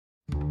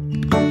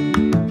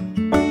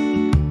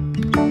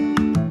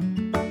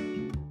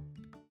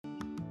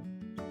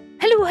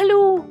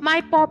my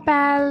paw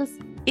pals.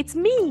 It's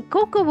me,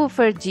 Coco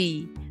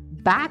Wooferji,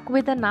 back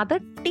with another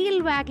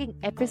tail-wagging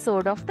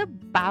episode of the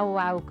Bow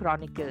Wow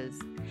Chronicles.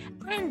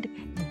 And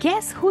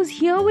guess who's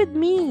here with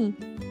me?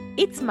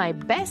 It's my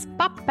best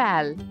pup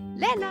pal,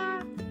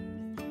 Lela.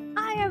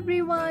 Hi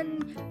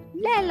everyone,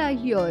 Leila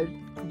here,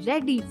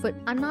 ready for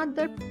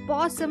another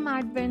awesome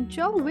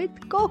adventure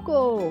with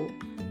Coco.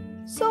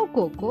 So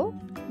Coco,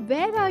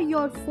 where are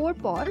your four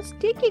paws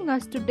taking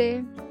us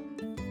today?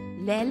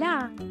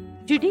 Lela,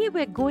 today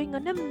we're going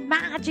on a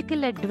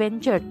magical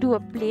adventure to a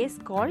place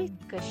called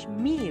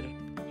Kashmir.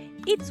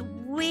 It's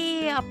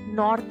way up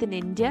north in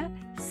India,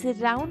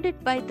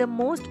 surrounded by the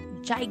most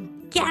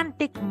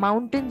gigantic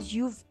mountains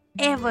you've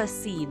ever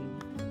seen.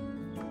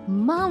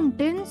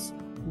 Mountains?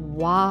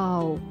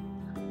 Wow!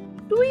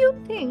 Do you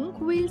think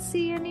we'll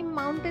see any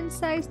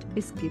mountain-sized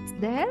biscuits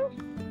there?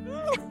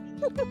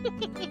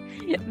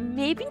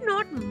 Maybe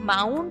not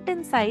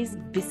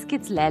mountain-sized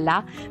biscuits,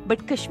 Lela,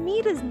 but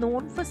Kashmir is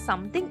known for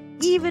something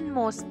even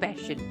more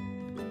special.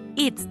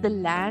 It's the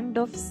land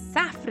of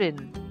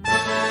saffron.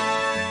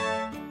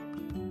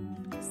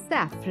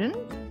 Saffron?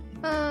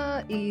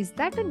 Is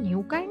that a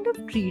new kind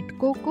of treat,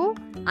 Coco?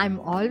 I'm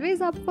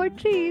always up for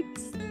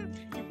treats.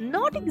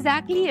 Not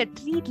exactly a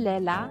treat,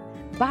 Lela,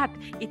 but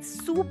it's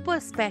super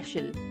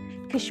special.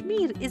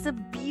 Kashmir is a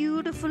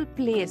beautiful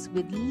place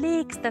with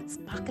lakes that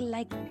sparkle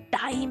like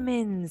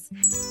diamonds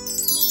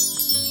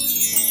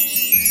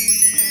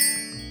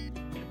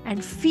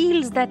and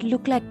fields that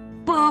look like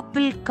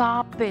purple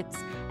carpets,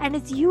 and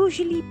it's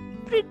usually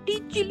pretty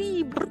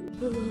chilly.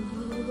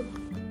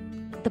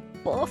 The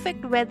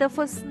perfect weather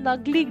for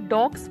snuggly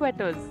dog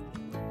sweaters.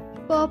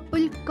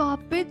 Purple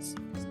carpets,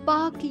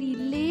 sparkly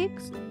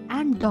lakes,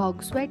 and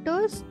dog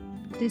sweaters.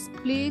 This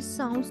place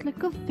sounds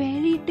like a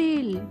fairy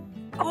tale.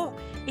 Oh,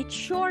 it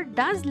sure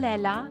does,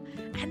 Lela.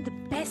 And the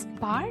best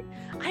part,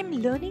 I'm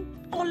learning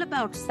all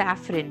about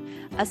saffron,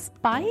 a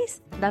spice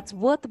that's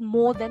worth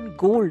more than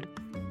gold.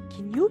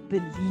 Can you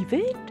believe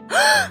it?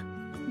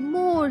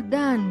 More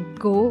than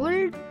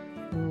gold?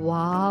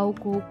 Wow,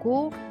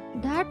 Coco,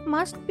 that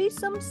must be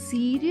some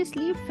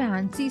seriously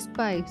fancy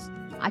spice.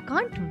 I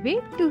can't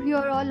wait to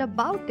hear all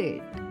about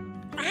it.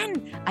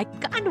 And I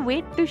can't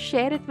wait to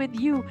share it with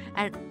you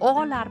and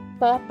all our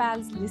paw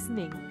pals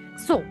listening.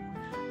 So,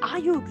 are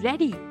you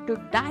ready to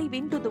dive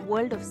into the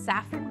world of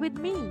saffron with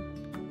me?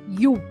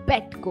 You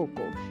bet,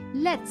 Coco.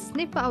 Let's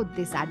sniff out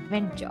this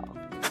adventure.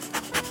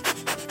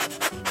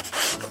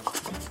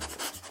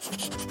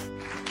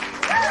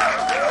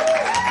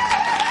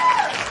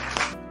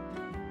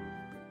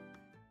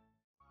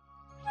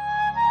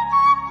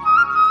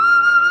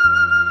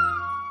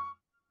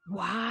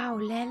 Wow,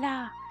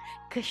 Lela,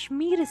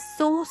 Kashmir is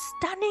so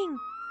stunning.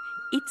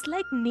 It's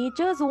like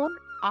nature's own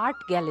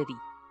art gallery.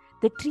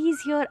 The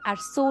trees here are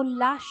so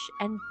lush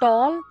and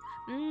tall.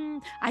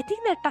 I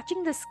think they're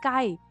touching the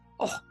sky.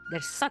 Oh,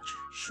 they're such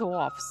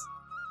show-offs.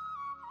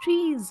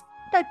 Trees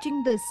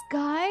touching the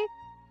sky?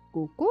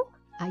 Coco,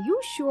 are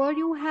you sure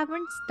you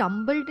haven't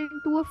stumbled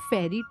into a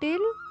fairy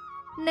tale?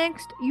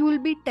 Next, you will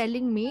be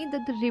telling me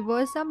that the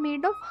rivers are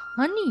made of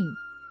honey.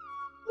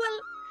 Well,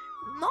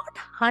 not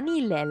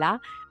honey, Lela,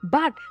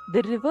 but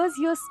the rivers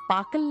here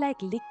sparkle like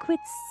liquid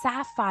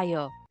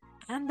sapphire.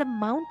 And the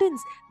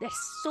mountains, they're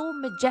so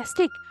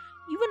majestic.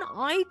 Even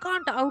I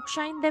can't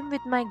outshine them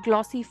with my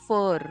glossy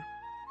fur.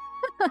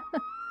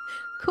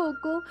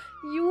 Coco,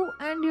 you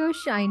and your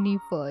shiny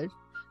fur.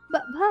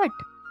 But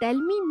tell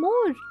me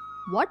more.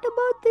 What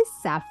about this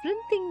saffron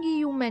thingy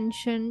you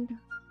mentioned?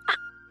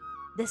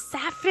 The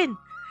saffron.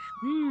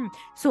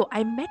 So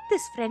I met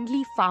this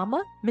friendly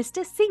farmer,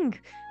 Mr. Singh,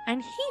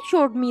 and he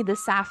showed me the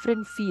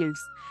saffron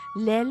fields.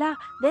 Lela,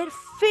 they're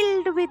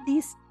filled with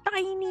these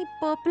tiny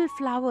purple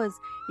flowers.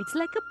 It's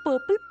like a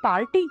purple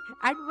party,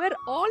 and we're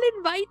all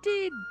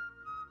invited.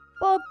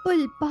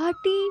 Purple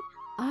party?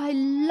 I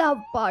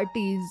love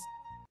parties.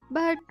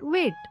 But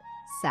wait,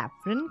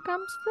 saffron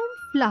comes from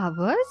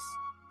flowers?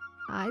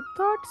 I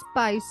thought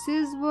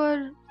spices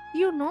were,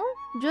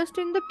 just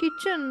in the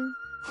kitchen.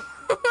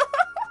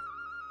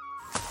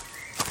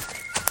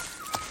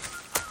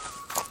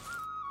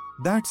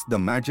 That's the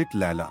magic,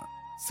 Lala.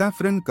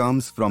 Saffron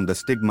comes from the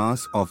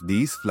stigmas of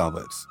these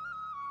flowers.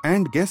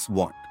 And guess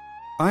what?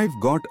 I've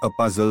got a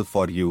puzzle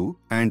for you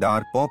and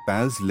our paw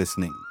pals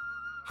listening.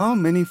 How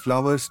many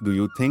flowers do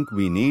you think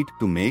we need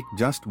to make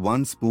just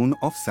 1 spoon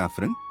of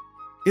saffron?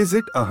 Is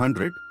it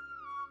 100?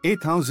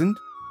 8,000?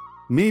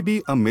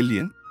 Maybe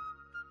 1,000,000?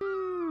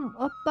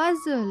 A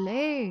puzzle,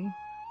 eh?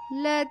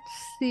 Let's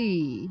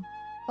see.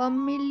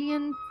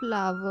 1,000,000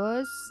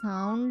 flowers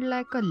sound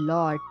like a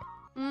lot.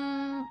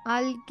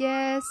 I'll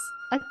guess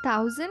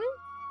 1,000?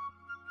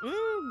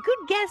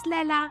 Good guess,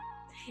 Lela.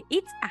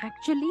 It's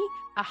actually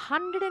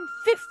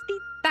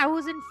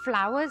 150,000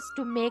 flowers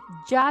to make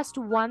just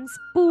 1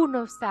 spoon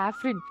of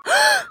saffron.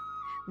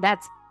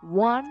 That's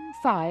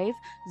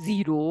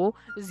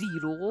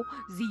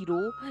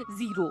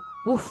 150,000.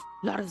 Woof,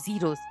 lot of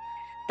zeros.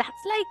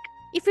 That's like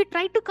if we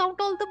try to count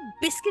all the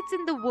biscuits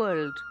in the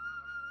world.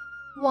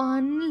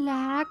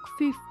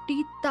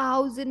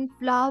 1,50,000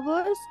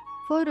 flowers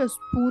for a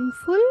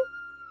spoonful?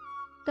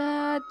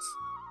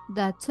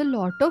 That's a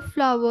lot of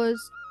flowers.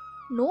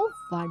 No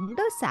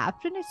wonder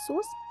saffron is so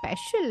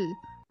special.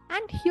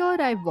 And here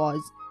I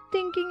was,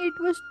 thinking it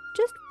was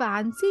just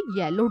fancy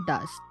yellow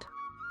dust.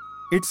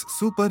 It's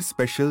super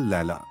special,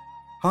 Lala.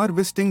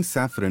 Harvesting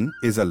saffron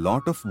is a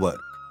lot of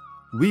work.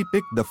 We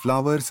pick the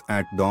flowers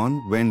at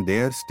dawn when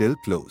they're still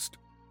closed.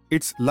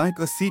 It's like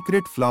a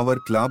secret flower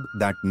club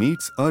that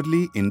meets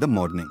early in the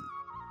morning.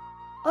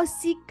 A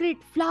secret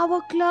flower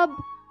club?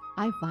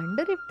 I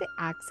wonder if they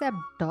accept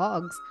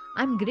dogs.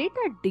 I'm great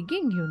at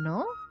digging, you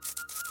know.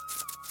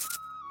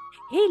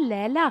 Hey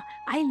Leila,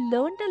 I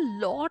learned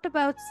a lot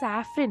about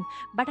saffron,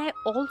 but I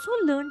also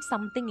learned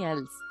something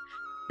else.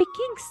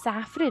 Picking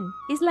saffron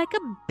is like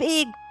a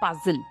big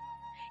puzzle.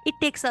 It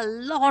takes a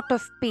lot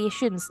of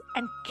patience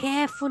and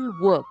careful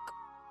work.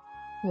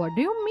 What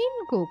do you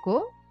mean,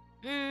 Coco?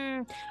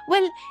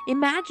 Well,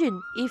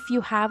 imagine if you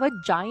have a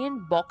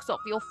giant box of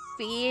your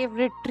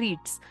favorite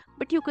treats,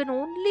 but you can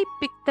only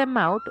pick them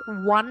out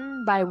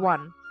one by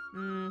one,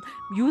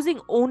 using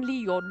only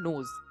your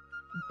nose.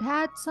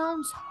 That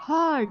sounds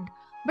hard,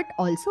 but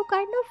also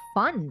kind of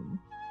fun.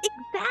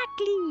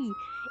 Exactly!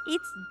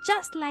 It's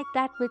just like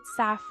that with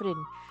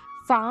saffron.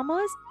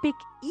 Farmers pick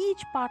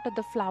each part of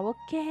the flower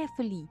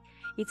carefully.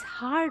 It's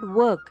hard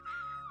work,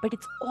 but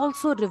it's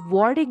also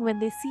rewarding when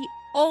they see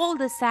all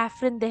the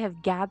saffron they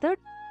have gathered.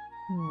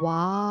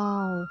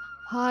 Wow,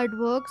 hard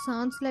work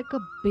sounds like a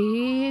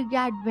big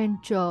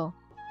adventure.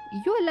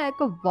 You're like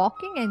a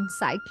walking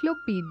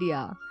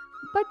encyclopedia,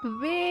 but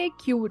way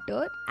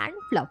cuter and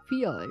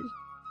fluffier.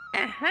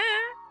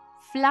 Uh-huh.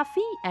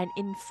 Fluffy and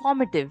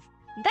informative.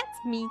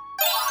 That's me.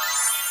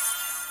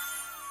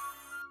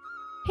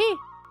 Hey,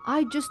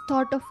 I just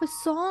thought of a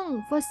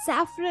song for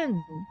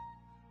saffron.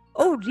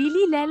 Oh,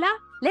 really, Leila?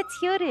 Let's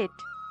hear it.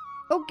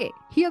 Okay,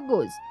 here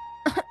goes.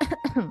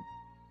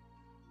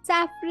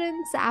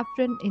 Saffron,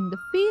 saffron in the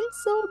field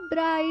so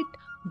bright,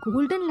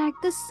 golden like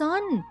the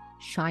sun,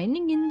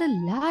 shining in the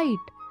light.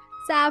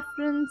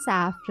 Saffron,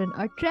 saffron,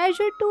 a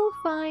treasure to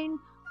find,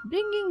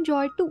 bringing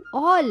joy to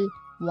all,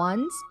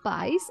 one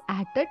spice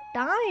at a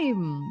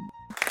time.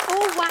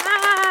 Oh,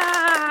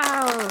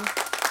 wow!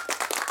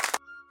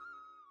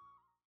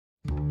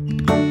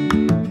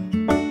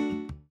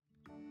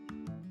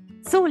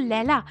 So,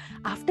 Leila,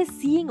 after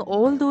seeing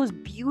all those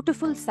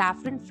beautiful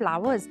saffron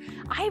flowers,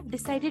 I've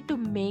decided to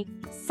make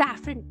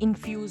saffron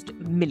infused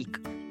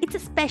milk. It's a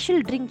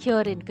special drink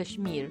here in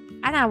Kashmir,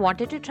 and I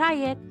wanted to try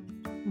it.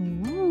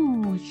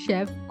 Ooh,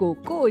 Chef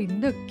Coco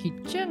in the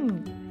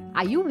kitchen.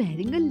 Are you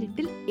wearing a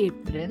little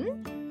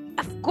apron?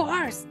 Of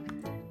course,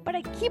 but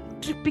I keep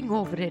tripping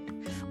over it.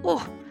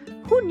 Oh,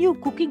 who knew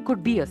cooking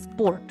could be a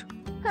sport?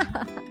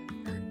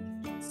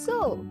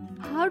 So,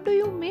 how do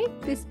you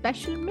make this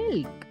special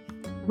milk?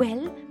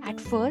 Well,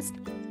 at first,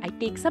 I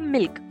take some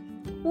milk.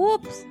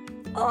 Oops!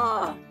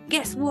 Oh,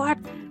 guess what?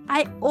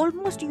 I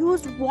almost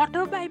used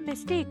water by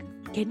mistake.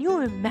 Can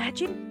you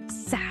imagine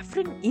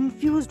saffron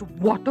infused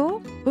water?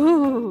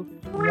 Oh.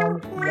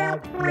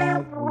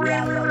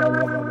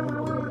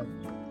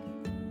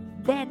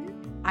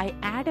 Then I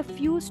add a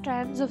few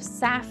strands of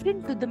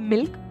saffron to the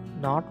milk,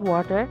 not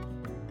water.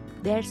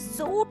 They're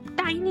so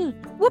tiny.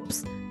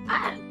 Whoops!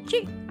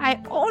 Gee,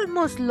 I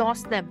almost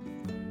lost them.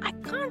 I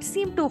can't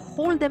seem to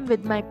hold them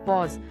with my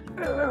paws.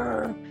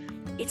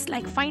 It's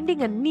like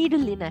finding a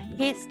needle in a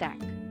haystack.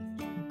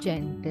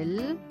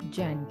 Gentle,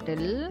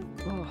 gentle.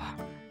 Oh,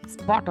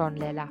 spot on,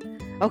 Leila.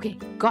 Okay,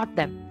 got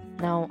them.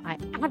 Now I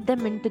add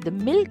them into the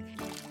milk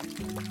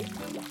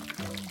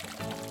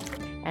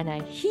and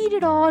I heat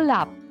it all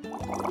up.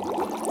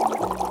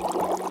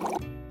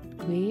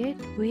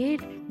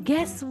 Wait,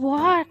 guess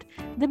what?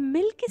 The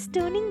milk is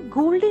turning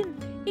golden.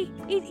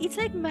 It's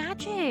like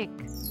magic.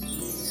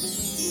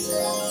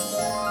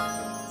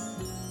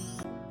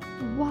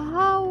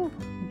 Wow,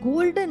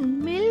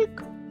 golden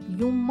milk.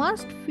 You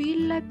must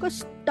feel like a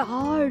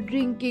star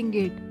drinking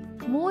it.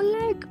 More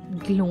like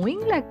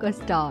glowing like a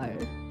star.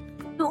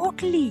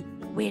 Totally.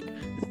 Wait.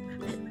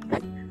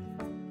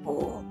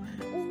 Oh,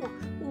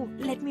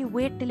 let me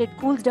wait till it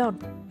cools down.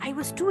 I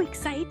was too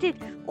excited.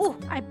 Oh,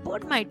 I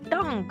burned my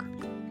tongue.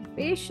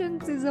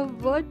 Patience is a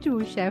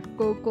virtue, Chef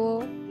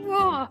Coco.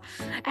 Oh,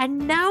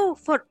 and now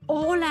for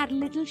all our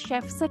little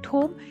chefs at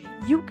home,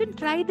 you can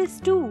try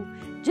this too.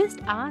 Just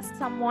ask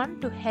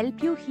someone to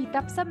help you heat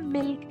up some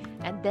milk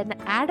and then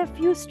add a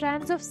few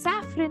strands of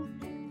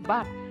saffron.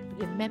 But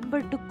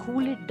remember to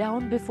cool it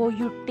down before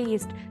you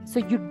taste so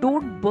you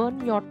don't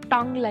burn your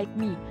tongue like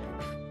me.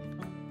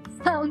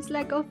 Sounds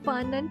like a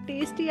fun and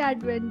tasty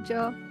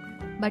adventure.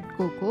 But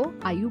Coco,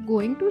 are you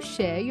going to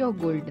share your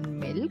golden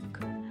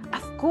milk?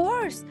 Of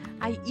course,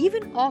 I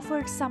even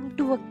offered some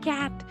to a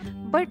cat,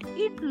 but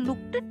it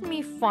looked at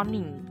me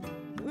funny.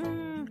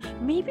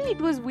 Maybe it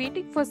was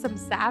waiting for some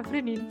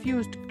saffron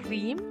infused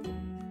cream.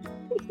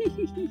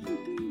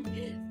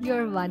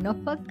 You're one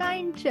of a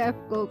kind, Chef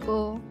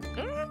Coco.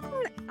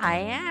 I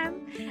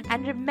am.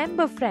 And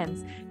remember,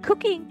 friends,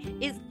 cooking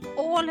is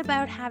all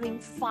about having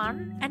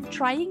fun and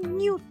trying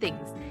new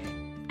things.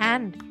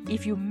 And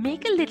if you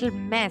make a little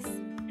mess,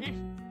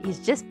 is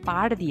just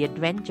part of the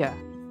adventure.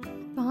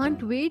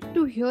 Can't wait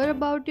to hear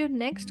about your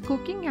next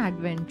cooking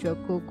adventure,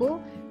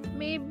 Coco.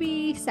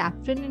 Maybe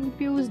saffron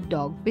infused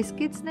dog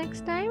biscuits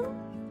next time?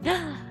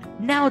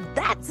 Now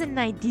that's an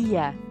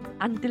idea.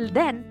 Until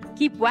then,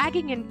 keep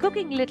wagging and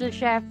cooking, little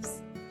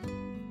chefs.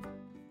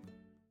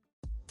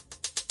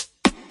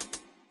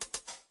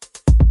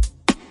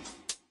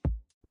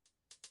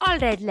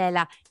 Alright,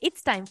 Leila,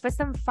 it's time for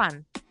some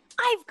fun.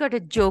 I've got a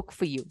joke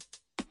for you.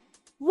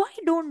 Why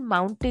don't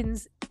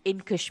mountains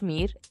in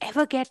Kashmir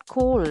ever get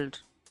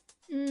cold?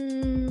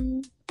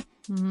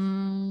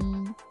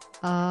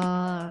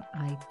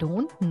 I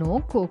don't know,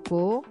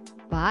 Coco.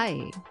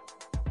 Why?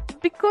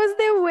 Because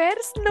they wear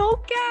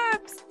snow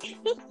caps.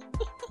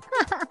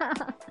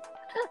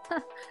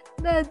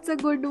 That's a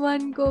good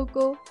one,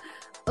 Coco.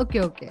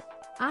 Okay.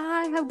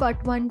 I have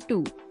got one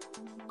too.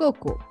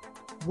 Coco,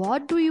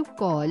 what do you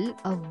call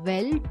a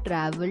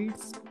well-traveled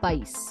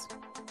spice?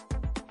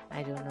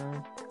 I don't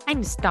know.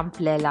 I'm stumped,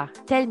 Leila.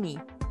 Tell me.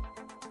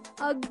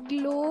 A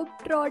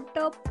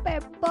globetrotter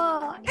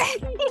pepper.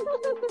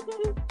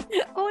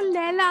 Oh,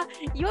 Leila,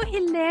 you're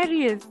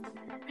hilarious.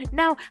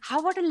 Now, how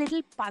about a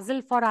little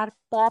puzzle for our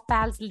paw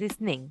pals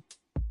listening?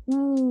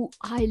 Ooh,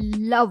 I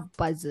love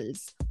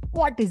puzzles.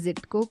 What is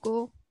it,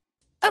 Coco?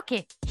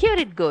 Okay, here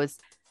it goes.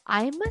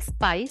 I'm a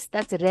spice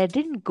that's red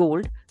and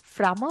gold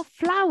from a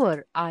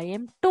flower, I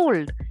am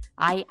told.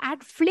 I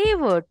add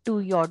flavor to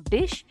your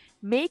dish,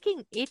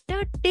 making it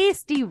a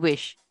tasty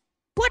wish.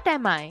 What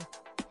am I?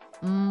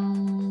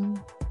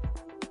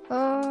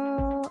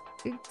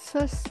 It's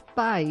a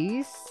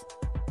spice.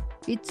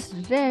 It's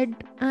red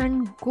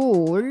and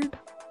gold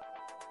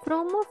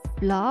from a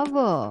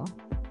flower.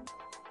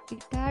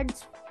 It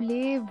adds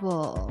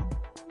flavor.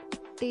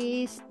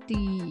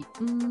 Tasty.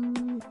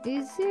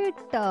 Is it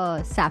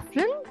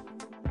saffron?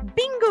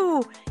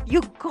 Bingo!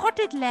 You got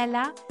it,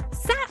 Leila.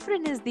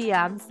 Saffron is the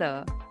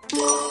answer.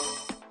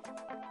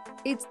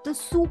 It's the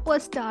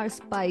superstar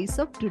spice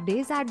of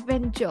today's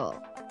adventure.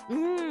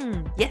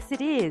 Yes,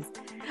 it is.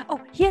 Oh,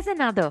 here's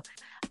another.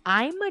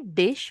 I'm a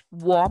dish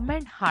warm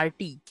and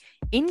hearty.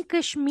 In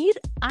Kashmir,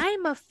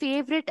 I'm a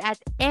favorite at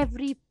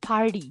every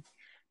party.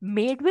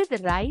 Made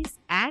with rice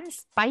and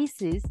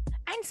spices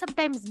and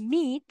sometimes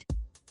meat,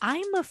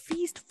 I'm a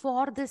feast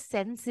for the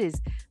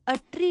senses, a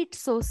treat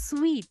so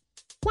sweet.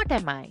 What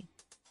am I?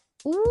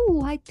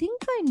 Ooh, I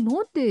think I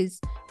know this.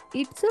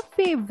 It's a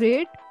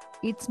favorite.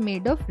 It's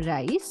made of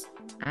rice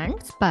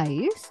and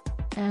spice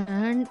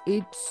and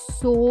it's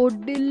so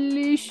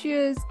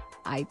delicious.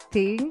 I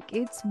think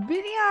it's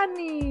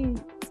biryani.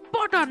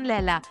 Spot on,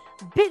 Leila.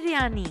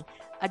 Biryani,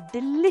 a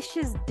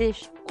delicious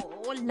dish.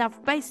 Oh,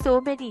 loved by so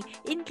many,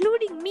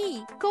 including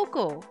me,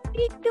 Coco.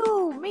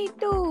 Me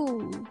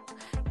too.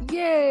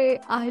 Yay,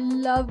 I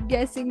love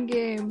guessing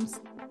games.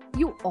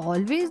 You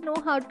always know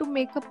how to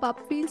make a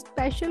pup feel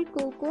special,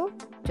 Coco,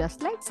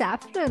 just like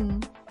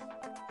saffron.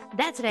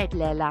 That's right,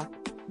 Leila.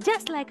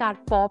 Just like our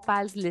paw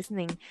pals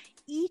listening,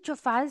 each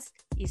of us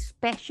is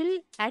special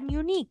and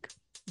unique,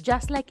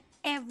 just like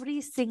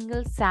every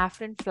single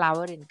saffron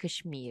flower in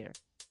Kashmir.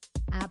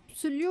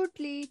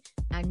 Absolutely.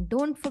 And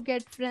don't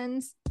forget,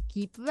 friends,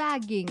 keep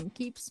wagging,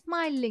 keep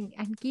smiling,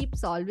 and keep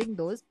solving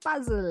those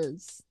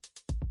puzzles.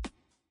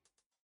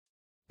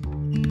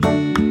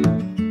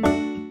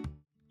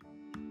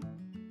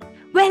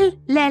 Well,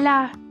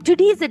 Leila,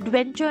 today's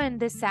adventure in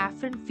the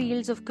saffron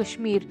fields of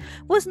Kashmir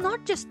was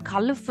not just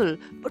colorful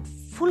but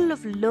full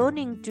of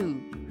learning too.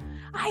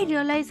 I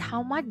realize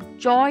how much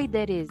joy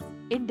there is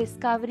in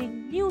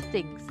discovering new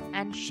things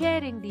and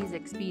sharing these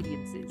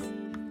experiences.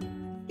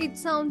 It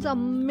sounds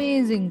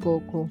amazing,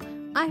 Coco.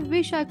 I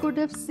wish I could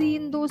have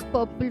seen those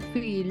purple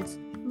fields.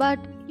 But,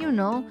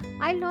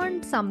 I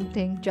learned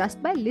something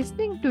just by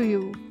listening to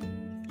you.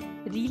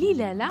 Really,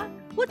 Leila?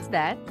 What's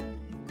that?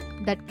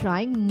 That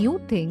trying new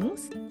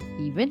things,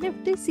 even if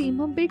they seem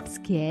a bit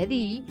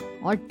scary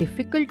or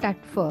difficult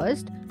at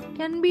first,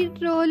 can be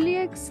really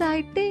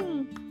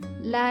exciting.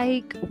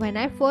 Like when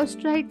I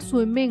first tried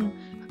swimming,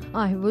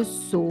 I was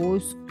so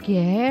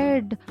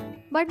scared.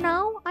 But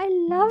now I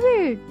love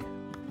it.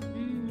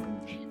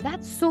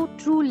 That's so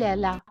true,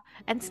 Leila.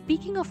 And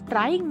speaking of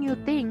trying new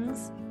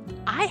things,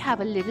 I have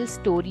a little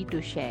story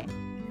to share.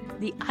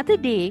 The other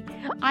day,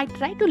 I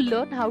tried to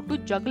learn how to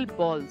juggle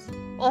balls.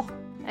 Oh,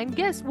 and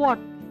guess what?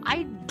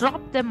 I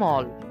dropped them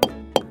all.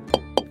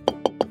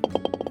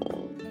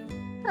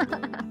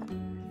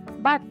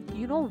 But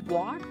you know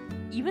what?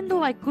 Even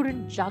though I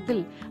couldn't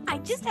juggle, I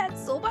just had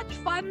so much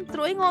fun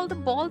throwing all the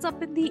balls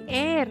up in the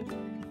air.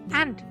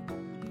 And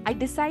I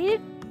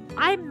decided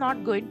I'm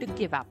not going to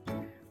give up.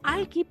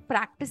 I'll keep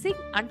practicing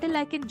until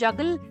I can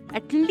juggle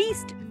at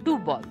least 2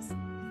 balls.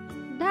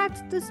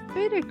 That's the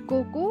spirit,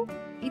 Coco.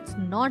 It's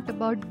not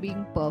about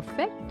being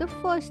perfect the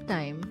first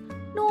time.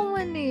 No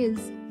one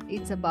is.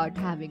 It's about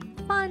having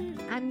fun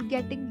and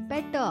getting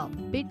better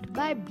bit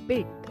by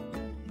bit.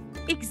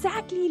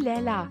 Exactly,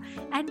 Leila.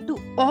 And to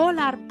all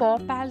our paw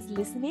pals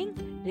listening,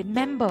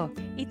 Remember,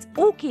 it's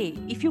okay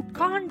if you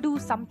can't do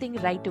something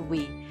right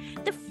away.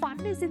 The fun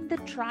is in the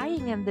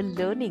trying and the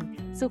learning.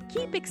 So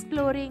keep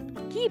exploring,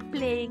 keep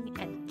playing,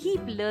 and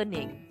keep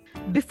learning.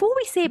 Before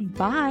we say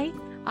bye,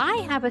 I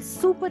have a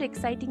super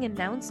exciting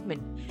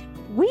announcement.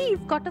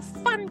 We've got a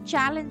fun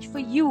challenge for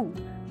you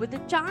with a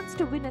chance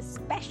to win a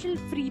special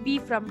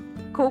freebie from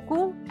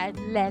Coco and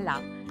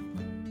Leila.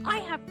 I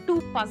have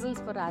 2 puzzles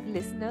for our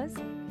listeners.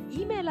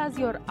 Email us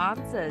your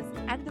answers,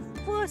 and the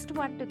first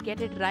one to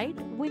get it right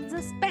wins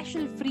a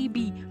special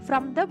freebie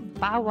from the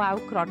Bow Wow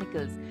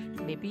Chronicles.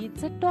 Maybe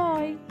it's a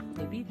toy,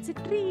 maybe it's a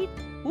treat.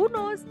 Who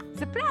knows?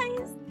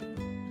 Surprise!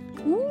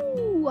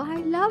 Ooh, I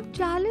love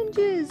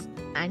challenges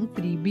and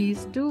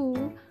freebies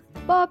too.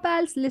 Paw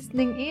Pals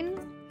listening in,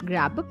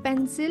 grab a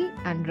pencil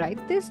and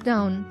write this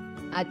down.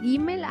 Our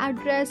email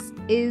address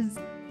is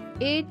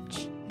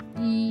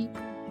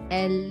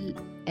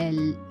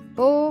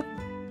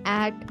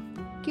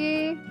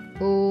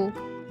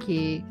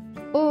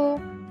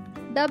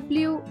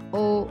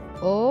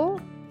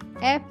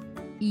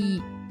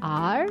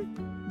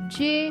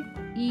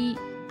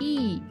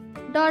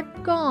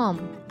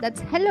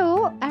That's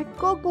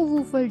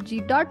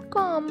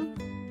hello@cocowooferg.com.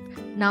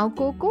 Now,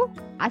 Coco,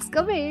 ask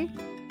away.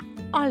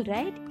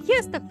 Alright,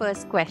 here's the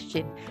first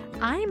question.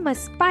 I'm a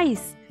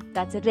spice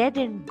that's red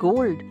and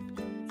gold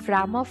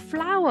from a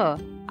flower,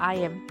 I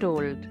am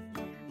told.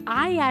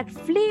 I add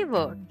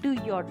flavor to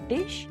your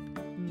dish,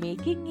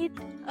 making it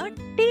a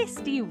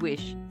tasty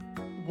wish.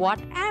 What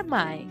am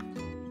I?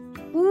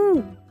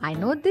 Ooh, I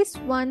know this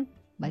one,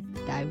 but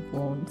I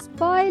won't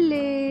spoil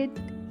it.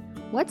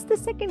 What's the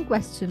second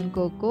question,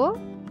 Coco?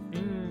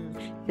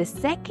 The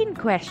second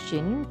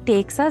question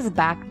takes us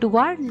back to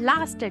our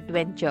last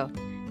adventure.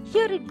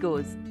 Here it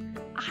goes.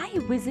 I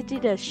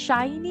visited a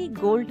shiny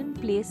golden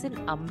place in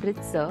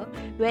Amritsar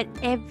where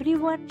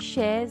everyone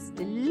shares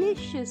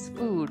delicious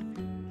food.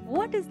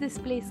 What is this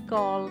place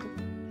called?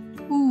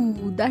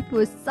 Ooh, that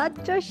was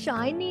such a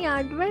shiny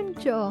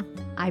adventure.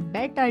 I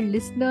bet our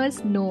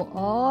listeners know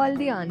all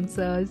the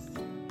answers.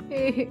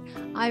 Hey,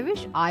 I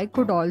wish I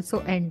could also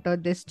enter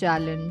this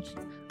challenge.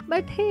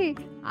 But hey,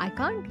 I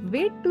can't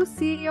wait to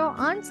see your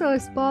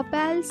answers, Paw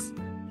Pals.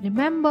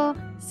 Remember,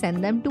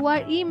 send them to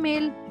our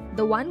email,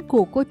 the one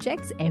Coco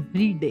checks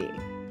every day.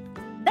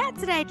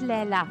 That's right,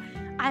 Leila.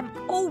 I'm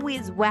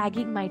always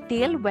wagging my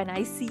tail when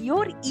I see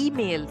your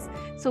emails.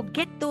 So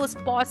get those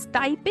paws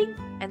typing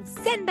and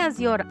send us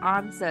your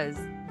answers.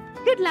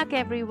 Good luck,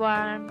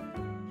 everyone.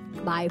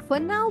 Bye for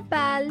now,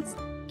 pals.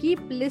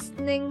 Keep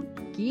listening,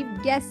 keep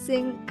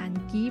guessing, and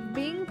keep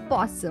being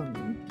possum.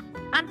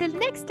 Until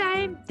next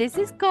time, this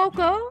is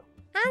Coco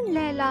And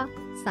Leila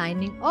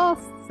signing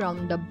off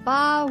from the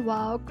Bow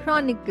Wow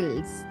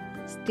Chronicles.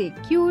 Stay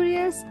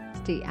curious,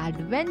 stay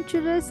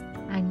adventurous,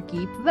 and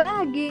keep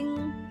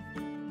wagging.